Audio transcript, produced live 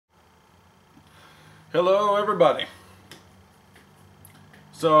Hello everybody.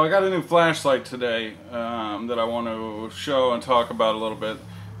 So I got a new flashlight today that I want to show and talk about a little bit.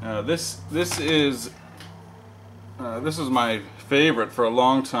 This is my favorite for a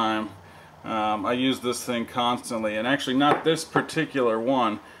long time. I use this thing constantly, and actually not this particular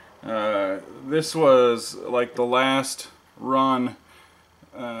one. This was like the last run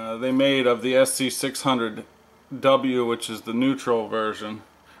they made of the SC600W, which is the neutral version,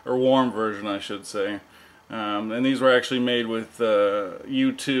 or warm version I should say. And these were actually made with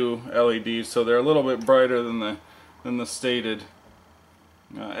U2 LEDs, so they're a little bit brighter than the stated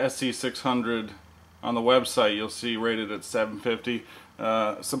SC600 on the website. You'll see rated at 750.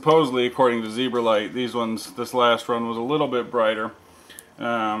 Supposedly, according to Zebralight, this last run was a little bit brighter.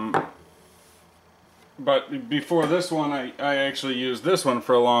 But before this one, I actually used this one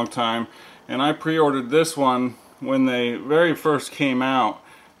for a long time, and I pre-ordered this one when they very first came out.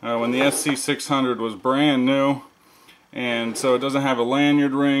 When the SC600 was brand new, and so it doesn't have a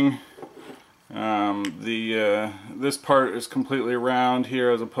lanyard ring. This part is completely round here,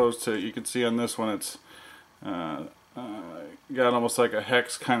 as opposed to, you can see on this one, it's got almost like a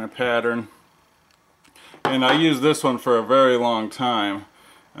hex kind of pattern. And I used this one for a very long time.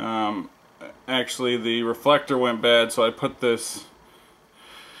 Actually, the reflector went bad, so I put this,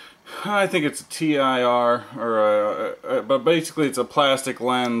 I think it's a TIR, but basically it's a plastic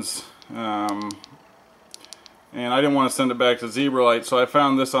lens, and I didn't want to send it back to Zebralight, so I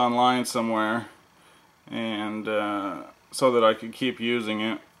found this online somewhere, and so that I could keep using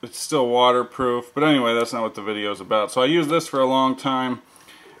it. It's still waterproof, but anyway, that's not what the video is about. So I used this for a long time,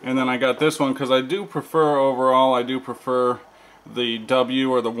 and then I got this one because I do prefer, overall, I do prefer the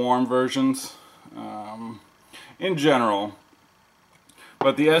W or the warm versions in general.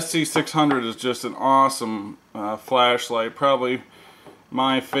 But the SC600 is just an awesome flashlight, probably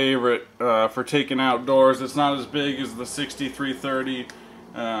my favorite for taking outdoors. It's not as big as the 6330,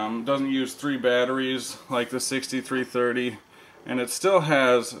 doesn't use 3 batteries like the 6330, and it still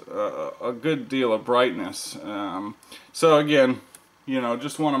has a good deal of brightness. So again, you know,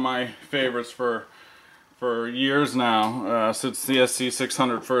 just one of my favorites for years now, since the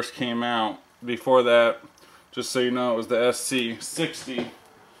SC600 first came out. Before that, just so you know, it was the SC60.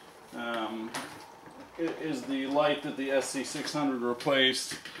 It is the light that the SC600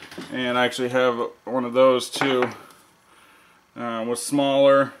 replaced, and I actually have one of those too. Was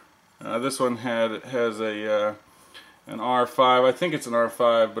smaller. This one has an R5. I think it's an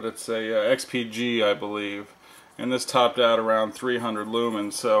R5, but it's a XPG, I believe. And this topped out around 300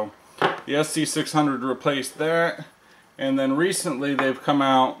 lumens. So the SC600 replaced that, and then recently they've come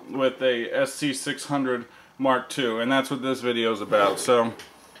out with a SC600 Mark II, and that's what this video is about. So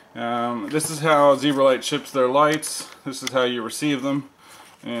this is how Zebralight ships their lights. This is how you receive them,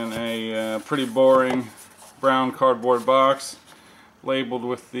 in a pretty boring brown cardboard box labeled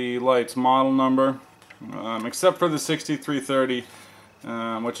with the light's model number, except for the 6330,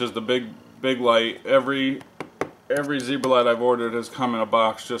 which is the big light. Every Zebralight I've ordered has come in a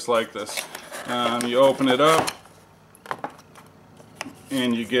box just like this. You open it up,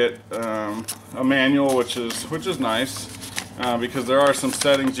 and you get a manual, which is nice, because there are some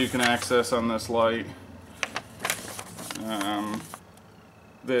settings you can access on this light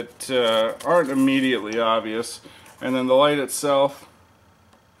that aren't immediately obvious. And then the light itself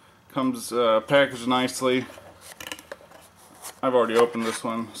comes packaged nicely. I've already opened this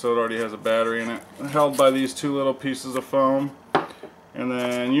one, so it already has a battery in it, held by these 2 little pieces of foam. And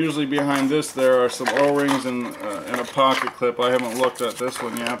then usually behind this there are some O-rings and a pocket clip. I haven't looked at this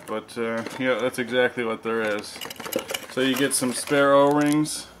one yet, but yeah, that's exactly what there is. So you get some spare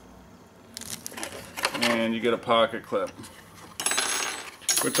O-rings, and you get a pocket clip,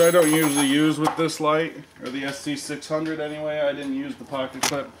 which I don't usually use with this light, or the SC600 anyway. I didn't use the pocket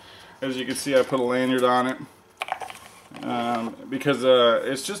clip. As you can see, I put a lanyard on it, because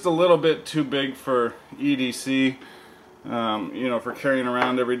it's just a little bit too big for EDC. You know, for carrying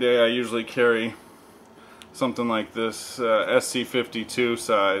around every day. I usually carry something like this, SC52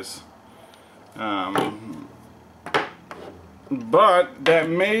 size. But that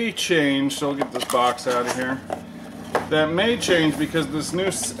may change, so I'll get this box out of here. That may change because this new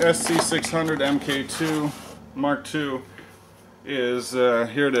SC600 MKII Mark II is,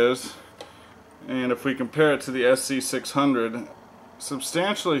 here it is. And if we compare it to the SC600,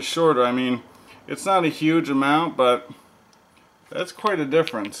 substantially shorter. I mean, it's not a huge amount, but that's quite a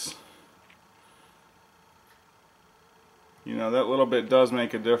difference. You know, that little bit does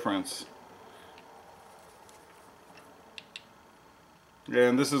make a difference.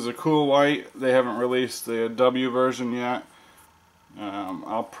 And this is a cool light. They haven't released the W version yet.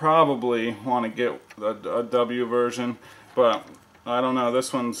 I'll probably want to get a W version, but I don't know.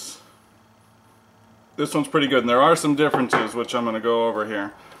 This one's pretty good, and there are some differences which I'm going to go over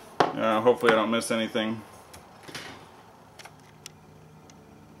here. Hopefully I don't miss anything.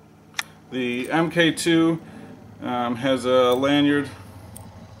 The MKII has a lanyard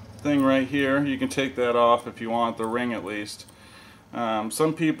thing right here. You can take that off if you want, the ring at least.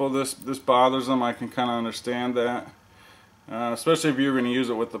 Some people this bothers them. I can kind of understand that, especially if you're going to use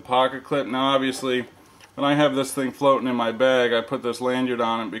it with the pocket clip. Now obviously when I have this thing floating in my bag, I put this lanyard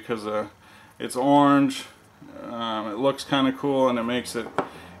on it because it's orange. It looks kind of cool and it makes it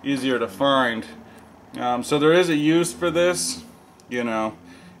easier to find. So there is a use for this. You know,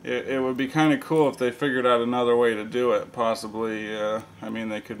 it would be kind of cool if they figured out another way to do it. Possibly, I mean,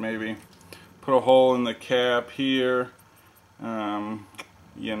 they could maybe put a hole in the cap here,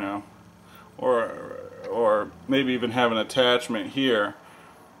 you know, or maybe even have an attachment here,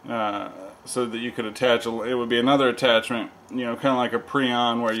 so that you could attach it would be another attachment, you know, kind of like a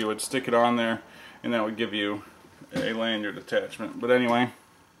pre-on, where you would stick it on there and that would give you a lanyard attachment. But anyway,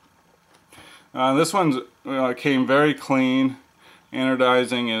 this one came very clean.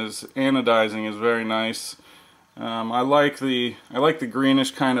 Anodizing is very nice. I like the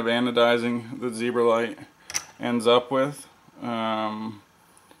greenish kind of anodizing that Zebralight ends up with.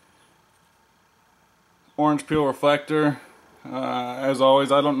 Orange peel reflector. As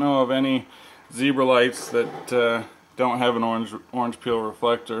always, I don't know of any Zebralights that don't have an orange peel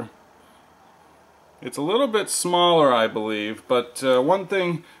reflector. It's a little bit smaller, I believe, but one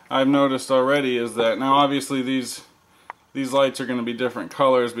thing I've noticed already is that now obviously these lights are going to be different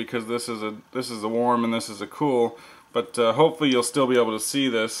colors because this is a warm and this is a cool, but hopefully you'll still be able to see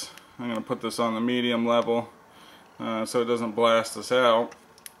this. I'm going to put this on the medium level so it doesn't blast us out,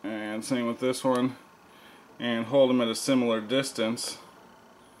 and same with this one, and hold them at a similar distance.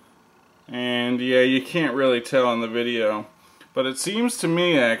 And yeah, you can't really tell in the video, but it seems to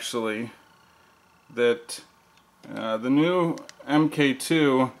me actually that the new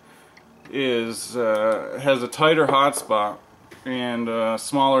MKII has a tighter hotspot and a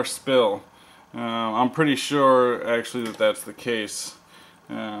smaller spill. I'm pretty sure actually that that's the case.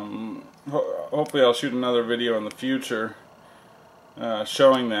 Hopefully I'll shoot another video in the future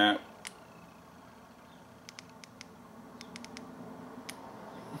showing that.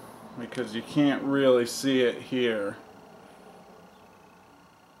 Because you can't really see it here.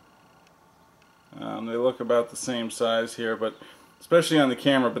 They look about the same size here, but especially on the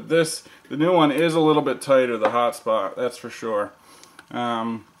camera, but the new one is a little bit tighter, the hotspot, that's for sure.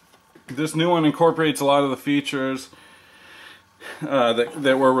 This new one incorporates a lot of the features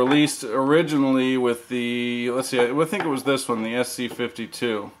that were released originally with the, let's see, I think it was this one, the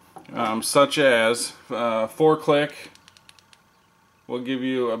SC52, such as 4-click will give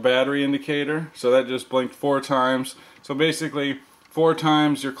you a battery indicator, so that just blinked 4 times. So basically 4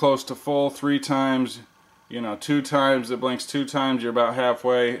 times you're close to full, 3 times, you know, 2 times it blinks 2 times, you're about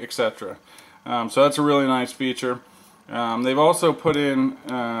halfway, etc. So that's a really nice feature. They've also put in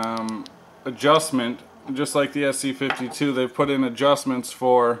adjustment, just like the SC52. They've put in adjustments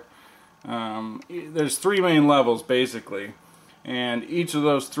for there's 3 main levels basically, and each of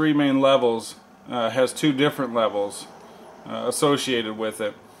those 3 main levels has 2 different levels associated with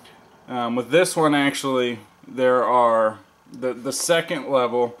it. With this one, actually, there are the second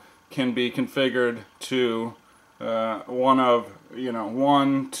level can be configured to one of, you know,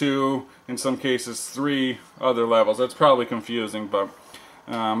 1, 2, in some cases 3 other levels. That's probably confusing, but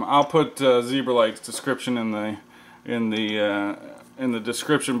I'll put Zebralight's description in the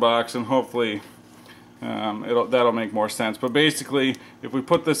description box, and hopefully that'll make more sense. But basically, if we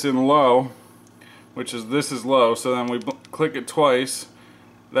put this in low, which is, this is low, so then we click it twice,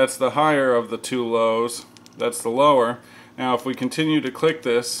 that's the higher of the 2 lows, that's the lower. Now if we continue to click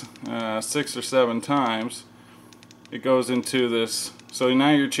this 6 or 7 times, it goes into this, so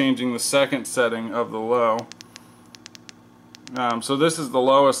now you're changing the second setting of the low. So this is the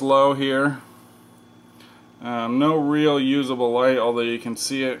lowest low here. No real usable light, although you can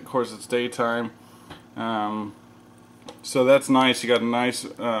see it. Of course it's daytime. So that's nice, you got a nice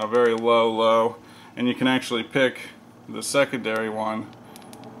very low, and you can actually pick the secondary one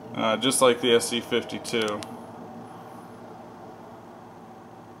just like the SC52.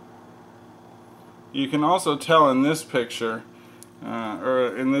 You can also tell in this picture,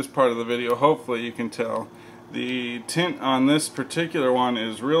 or in this part of the video, hopefully you can tell, the tint on this particular one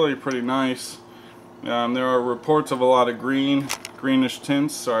is really pretty nice. There are reports of a lot of greenish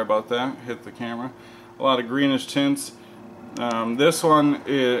tints. Sorry about that, hit the camera. A lot of greenish tints. This one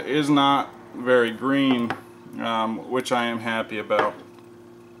is not very green. which I am happy about.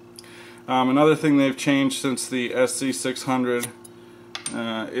 Another thing they've changed since the SC600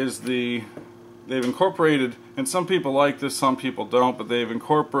 is they've incorporated, and some people like this, some people don't, but they've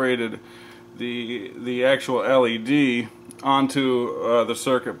incorporated the actual LED onto the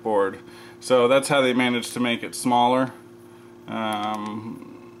circuit board. So that's how they managed to make it smaller.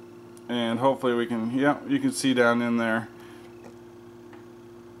 And hopefully we can, yeah, you can see down in there.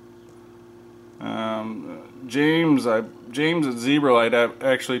 James at Zebralight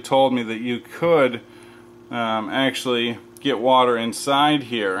actually told me that you could actually get water inside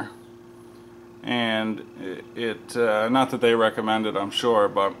here, and not that they recommend it, I'm sure,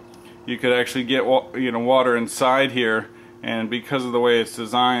 but you could actually get water inside here, and because of the way it's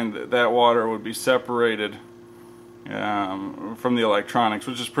designed, that water would be separated from the electronics,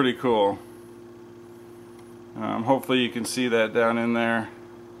 which is pretty cool. Hopefully you can see that down in there.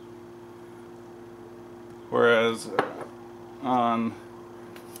 Whereas on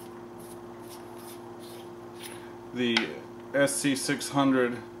the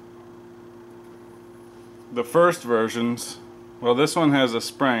SC600, the first versions, well, this one has a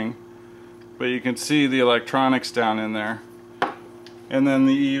spring, but you can see the electronics down in there. And then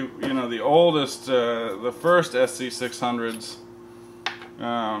the oldest, the first SC600s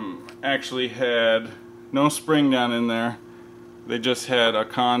actually had no spring down in there. They just had a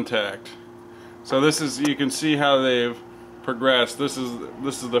contact. So this is, you can see how they've progressed. This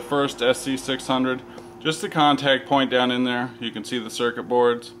is the first SC600. Just the contact point down in there. You can see the circuit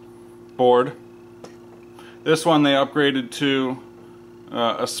board. This one they upgraded to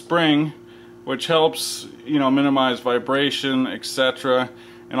a spring, which helps minimize vibration, etc.,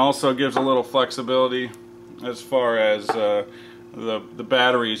 and also gives a little flexibility as far as the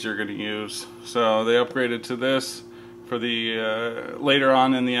batteries you're going to use. So they upgraded to this for the later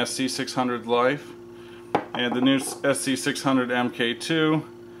on in the SC600 life. And the new SC600 MKII,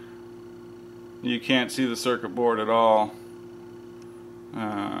 you can't see the circuit board at all.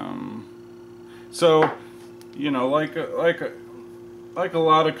 So like a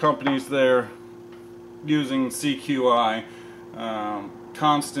lot of companies, they're using CQI,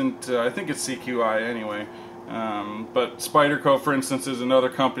 constant, I think it's CQI anyway, but Spyderco, for instance, is another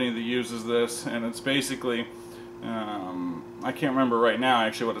company that uses this, and it's basically, I can't remember right now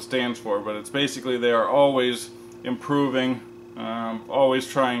actually what it stands for, but it's basically they are always improving, always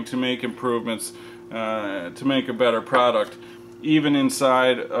trying to make improvements to make a better product, even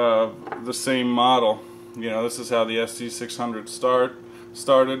inside of the same model. This is how the SC600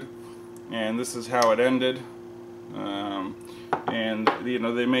 started, and this is how it ended. And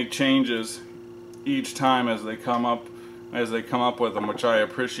they make changes each time as they come up with them, which I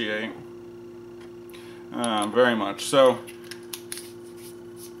appreciate very much. So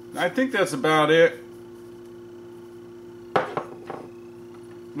I think that's about it.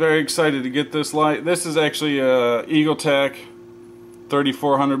 Very excited to get this light. This is actually a EagleTech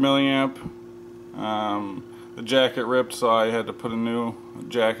 3400 milliamp. The jacket ripped, so I had to put a new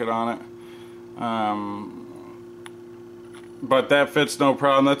jacket on it. But that fits no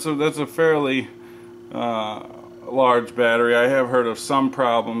problem. That's a fairly large battery. I have heard of some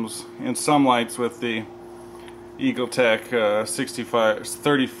problems in some lights with the EagleTech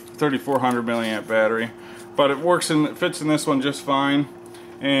 3400 milliamp battery, but it fits in this one just fine.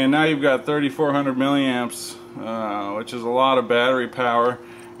 And now you've got 3400 milliamps, which is a lot of battery power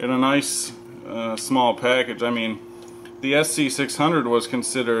in a nice small package. I mean, the SC600 was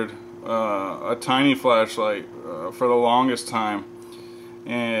considered a tiny flashlight for the longest time,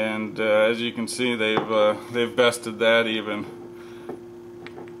 and as you can see, they've bested that even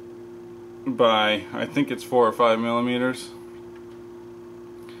by, I think it's 4 or 5 millimeters.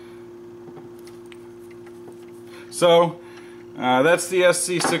 So that's the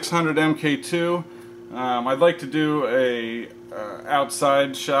SC600 MKII. I'd like to do a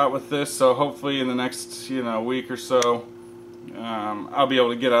outside shot with this, so hopefully in the next week or so I'll be able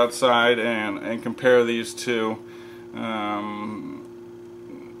to get outside and compare these two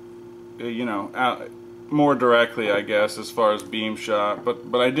more directly, I guess, as far as beam shot.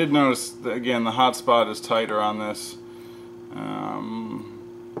 But I did notice that, again, the hot spot is tighter on this,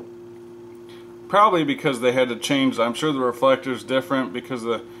 probably because they had to change. I'm sure the reflector's different because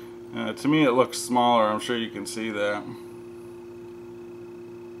to me it looks smaller. I'm sure you can see that.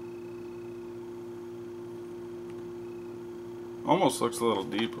 Almost looks a little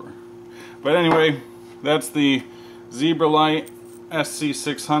deeper. But anyway, that's the Zebralight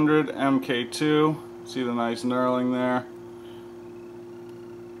SC600 MKII. See the nice knurling there.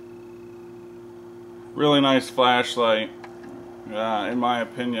 Really nice flashlight, in my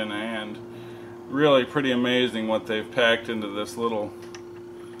opinion, and really pretty amazing what they've packed into this little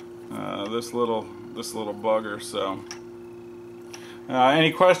this little bugger. So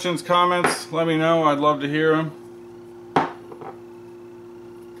any questions, comments, let me know. I'd love to hear them.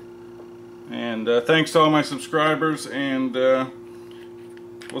 And thanks to all my subscribers, and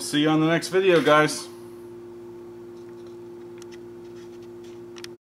we'll see you on the next video, guys.